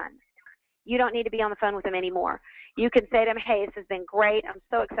 you're done. You don't need to be on the phone with them anymore. You can say to them, hey, this has been great. I'm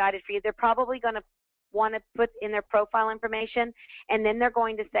so excited for you. They're probably going to want to put in their profile information, and then they're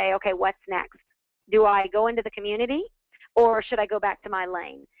going to say, okay, what's next? Do I go into the community, or should I go back to my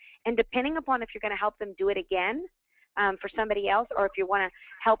lane? And depending upon if you're going to help them do it again for somebody else, or if you want to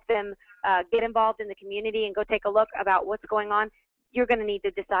help them get involved in the community and go take a look about what's going on, you're going to need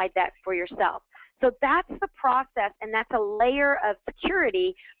to decide that for yourself. So that's the process, and that's a layer of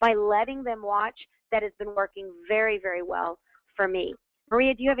security by letting them watch that has been working very, very well for me.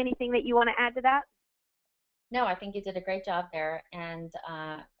 Maria, do you have anything that you want to add to that? No, I think you did a great job there, and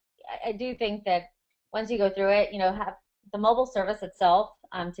I do think that once you go through it, have the mobile service itself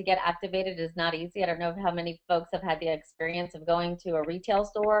to get activated is not easy. I don't know how many folks have had the experience of going to a retail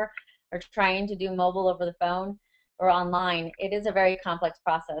store or trying to do mobile over the phone or online. It is a very complex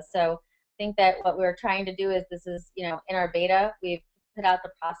process. So I think that what we're trying to do is this is, in our beta, we've put out the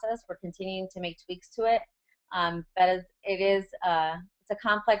process. We're continuing to make tweaks to it. But it's a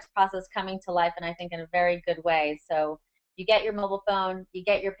complex process coming to life, and I think in a very good way. So you get your mobile phone, you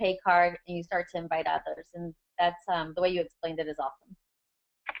get your pay card, and you start to invite others. And that's the way you explained it is awesome.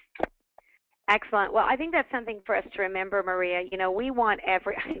 Excellent. Well, I think that's something for us to remember, Maria. We want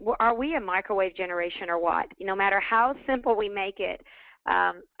are we a microwave generation or what? No matter how simple we make it,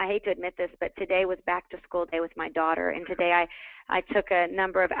 I hate to admit this, but today was back to school day with my daughter, and today I took a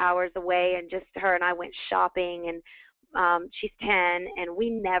number of hours away, and just her and I went shopping, and she's 10, and we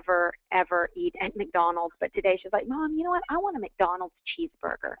never, ever eat at McDonald's, but today she's like, Mom, you know what? I want a McDonald's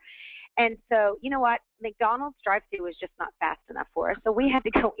cheeseburger. And so, you know what? McDonald's drive-thru was just not fast enough for us. So we had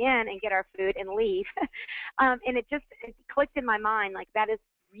to go in and get our food and leave. And it clicked in my mind, like that is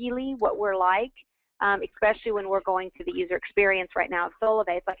really what we're like, especially when we're going through the user experience right now of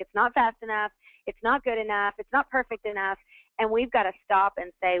Solavei. It's like it's not fast enough, it's not good enough, it's not perfect enough, and we've got to stop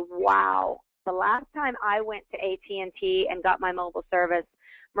and say, wow, the last time I went to AT&T and got my mobile service,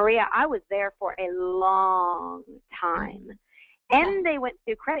 Maria, I was there for a long time. And they went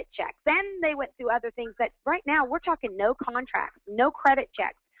through credit checks. Then they went through other things that right now we're talking no contracts, no credit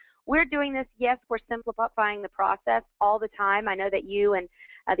checks. We're doing this, yes, we're simplifying the process all the time. I know that you and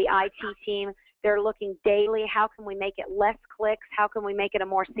the IT team, they're looking daily, how can we make it less clicks? How can we make it a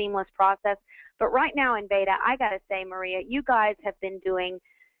more seamless process? But right now in beta, I got to say, Maria, you guys have been doing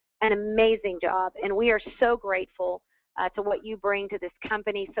an amazing job, and we are so grateful to what you bring to this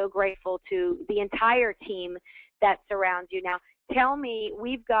company, so grateful to the entire team that surrounds you. Now, tell me,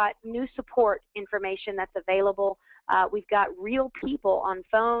 we've got new support information that's available. We've got real people on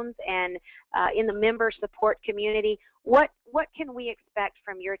phones and in the member support community. What can we expect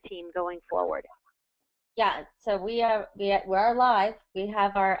from your team going forward? Yeah, so we're live. We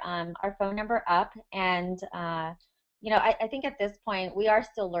have our phone number up, and I think at this point we are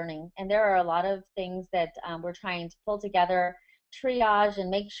still learning, and there are a lot of things that we're trying to pull together, triage, and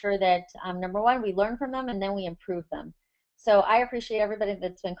make sure that number one, we learn from them, and then we improve them. So I appreciate everybody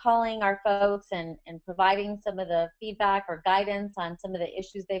that's been calling our folks and providing some of the feedback or guidance on some of the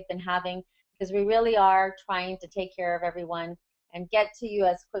issues they've been having, because we really are trying to take care of everyone and get to you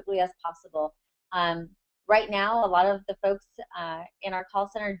as quickly as possible. Right now, a lot of the folks in our call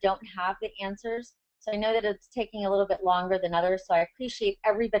center don't have the answers, so I know that it's taking a little bit longer than others, so I appreciate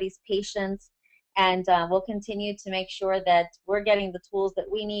everybody's patience, and we'll continue to make sure that we're getting the tools that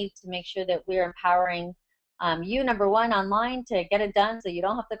we need to make sure that we're empowering you, number one, online to get it done so you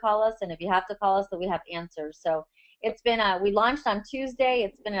don't have to call us, and if you have to call us, that we have answers. So it's been, we launched on Tuesday.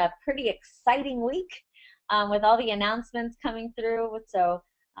 It's been a pretty exciting week with all the announcements coming through. So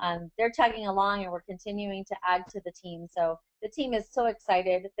they're chugging along, and we're continuing to add to the team. So the team is so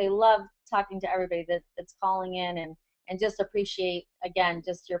excited. They love talking to everybody that's calling in and and just appreciate, again,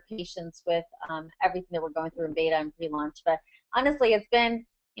 just your patience with everything that we're going through in beta and pre-launch. But honestly, it's been,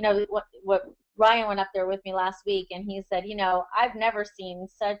 you know, what Ryan went up there with me last week, and he said, you know, I've never seen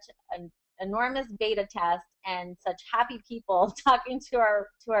such an enormous beta test and such happy people talking to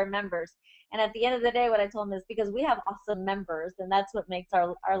our members. And at the end of the day, what I told him is because we have awesome members, and that's what makes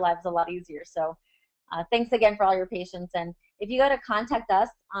our lives a lot easier. So thanks again for all your patience. And if you go to contact us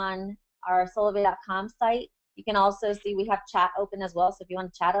on our solavei.com site, you can also see we have chat open as well. So if you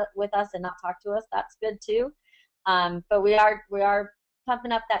want to chat with us and not talk to us, that's good too. But we are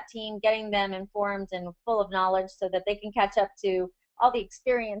pumping up that team, getting them informed and full of knowledge so that they can catch up to all the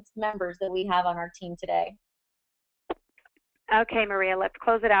experienced members that we have on our team today. Okay, Maria, let's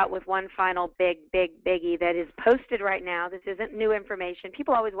close it out with one final biggie that is posted right now. This isn't new information.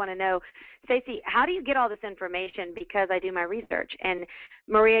 People always want to know, Staci, how do you get all this information? Because I do my research. And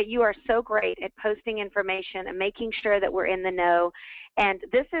Maria, you are so great at posting information and making sure that we're in the know. And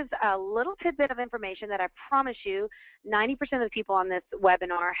this is a little tidbit of information that I promise you 90% of the people on this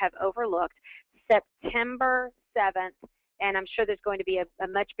webinar have overlooked. September 7th, and I'm sure there's going to be a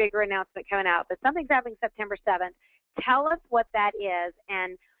much bigger announcement coming out, but something's happening September 7th. Tell us what that is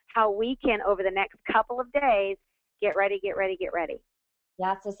and how we can, over the next couple of days, get ready.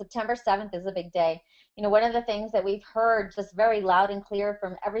 Yeah, so September 7th is a big day. You know, one of the things that we've heard just very loud and clear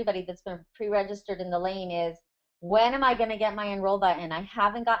from everybody that's been pre-registered in the lane is, when am I going to get my enroll button? I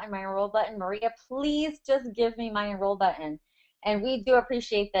haven't gotten my enroll button. Maria, please just give me my enroll button. And we do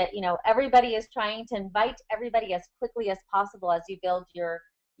appreciate that, you know, everybody is trying to invite everybody as quickly as possible as you build your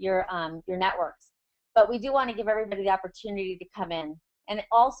networks. But we do want to give everybody the opportunity to come in and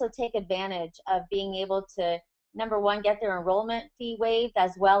also take advantage of being able to, number one, get their enrollment fee waived,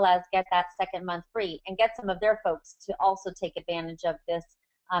 as well as get that second month free, and get some of their folks to also take advantage of this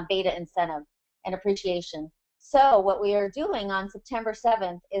beta incentive and appreciation. So what we are doing on September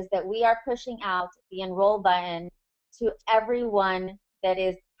 7th is that we are pushing out the enroll button to everyone that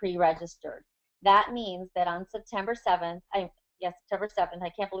is pre-registered. That means that on September 7th, yes, September 7th.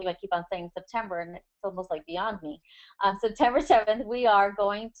 I can't believe I keep on saying September, and it's almost like beyond me. September 7th, we are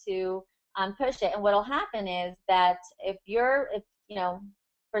going to push it. And what will happen is that if you know,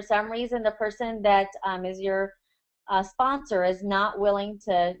 for some reason the person that is your sponsor is not willing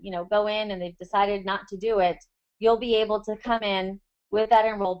to, you know, go in and they've decided not to do it, you'll be able to come in with that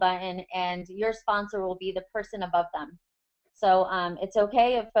enroll button, and your sponsor will be the person above them. So it's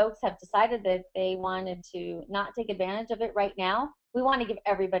okay if folks have decided that they wanted to not take advantage of it right now. We want to give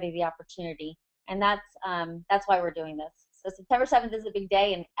everybody the opportunity, and that's why we're doing this. So September 7th is a big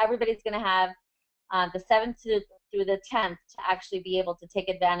day, and everybody's going to have the 7th through the 10th to actually be able to take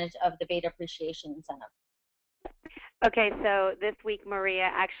advantage of the beta appreciation incentive. Okay, so this week, Maria,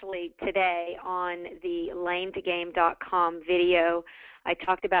 actually today on the lanetogame.com video, I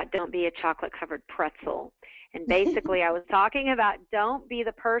talked about don't be a chocolate-covered pretzel. And basically, I was talking about don't be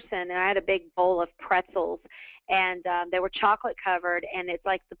the person, and I had a big bowl of pretzels, and they were chocolate-covered, and it's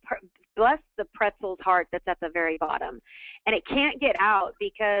like, bless the pretzel's heart that's at the very bottom. And it can't get out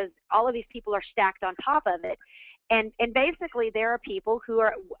because all of these people are stacked on top of it. And basically, there are people who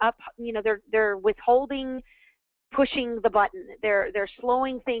are up, you know, they're withholding pushing the button. They're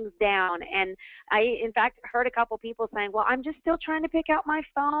slowing things down. And I, in fact, heard a couple people saying, well, I'm just still trying to pick out my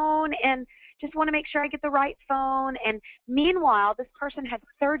phone and just want to make sure I get the right phone. And meanwhile, this person had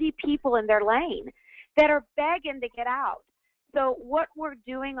 30 people in their lane that are begging to get out. So what we're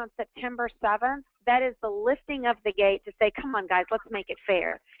doing on September 7th, that is the lifting of the gate to say, come on, guys, let's make it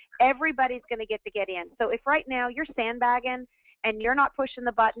fair. Everybody's going to get in. So if right now you're sandbagging and you're not pushing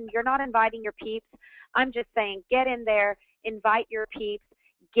the button, you're not inviting your peeps, I'm just saying get in there, invite your peeps,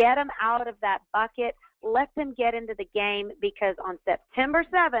 get them out of that bucket, let them get into the game, because on September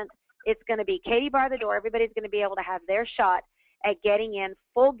 7th, it's going to be Katie bar the door. Everybody's going to be able to have their shot at getting in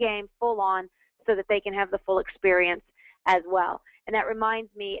full game, full on, so that they can have the full experience as well. And that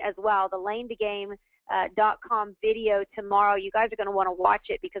reminds me as well, the lanetogame.com video tomorrow, you guys are going to want to watch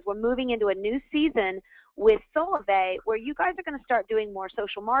it because we're moving into a new season with Solavei where you guys are going to start doing more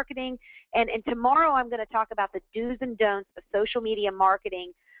social marketing. And tomorrow I'm going to talk about the do's and don'ts of social media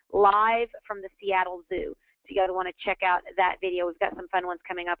marketing live from the Seattle Zoo. So you guys want to check out that video. We've got some fun ones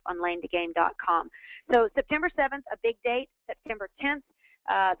coming up on lanetogame.com. So September 7th, a big date. September 10th,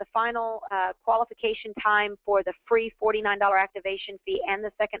 the final qualification time for the free $49 activation fee and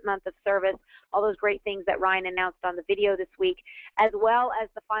the second month of service, all those great things that Ryan announced on the video this week, as well as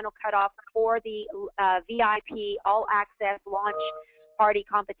the final cutoff for the VIP all-access launch party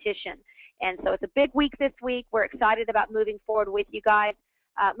competition. And so it's a big week this week. We're excited about moving forward with you guys.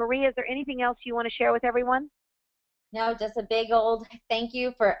 Maria, is there anything else you want to share with everyone? No, just a big old thank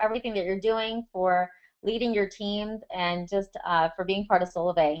you for everything that you're doing, for leading your teams, and just for being part of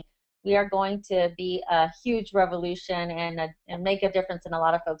Solavei. We are going to be a huge revolution and make a difference in a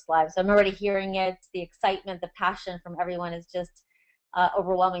lot of folks' lives. So I'm already hearing it. The excitement, the passion from everyone is just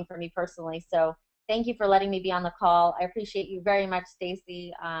overwhelming for me personally. So thank you for letting me be on the call. I appreciate you very much,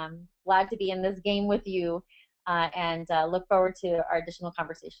 Staci. Glad to be in this game with you, and look forward to our additional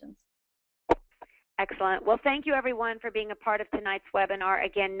conversations. Excellent. Well, thank you, everyone, for being a part of tonight's webinar.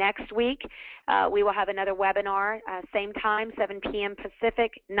 Again, next week, we will have another webinar, same time, 7 p.m.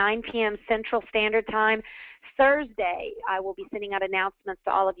 Pacific, 9 p.m. Central Standard Time. Thursday, I will be sending out announcements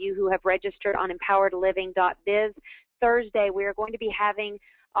to all of you who have registered on empoweredliving.biz. Thursday, we are going to be having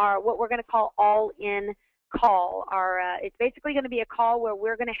our what we're going to call all-in call. It's basically going to be a call where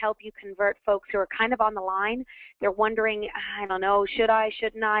we're going to help you convert folks who are kind of on the line. They're wondering, I don't know, should I,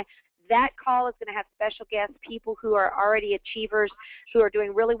 shouldn't I? That call is going to have special guests, people who are already achievers, who are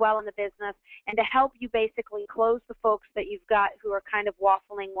doing really well in the business, and to help you basically close the folks that you've got who are kind of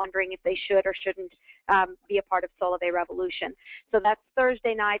waffling, wondering if they should or shouldn't be a part of Solavei Revolution. So that's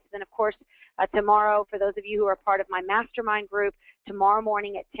Thursday nights. Then, of course, tomorrow, for those of you who are part of my mastermind group, tomorrow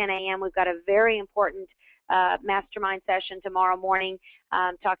morning at 10 a.m., we've got a very important mastermind session tomorrow morning,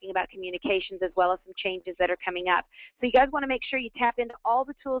 talking about communications as well as some changes that are coming up. So you guys want to make sure you tap into all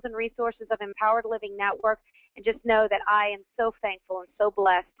the tools and resources of Empowered Living Network, and just know that I am so thankful and so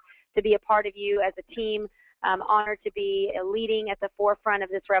blessed to be a part of you as a team. I'm honored to be leading at the forefront of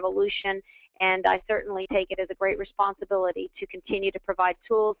this revolution, and I certainly take it as a great responsibility to continue to provide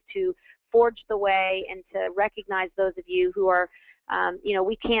tools to forge the way and to recognize those of you who are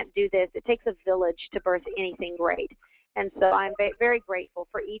we can't do this. It takes a village to birth anything great. And so I'm very grateful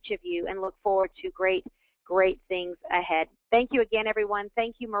for each of you and look forward to great things ahead. Thank you again, everyone.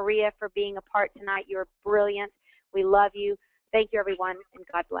 Thank you, Maria, for being a part tonight. You're brilliant. We love you. Thank you, everyone, and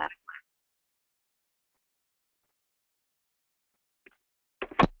God bless.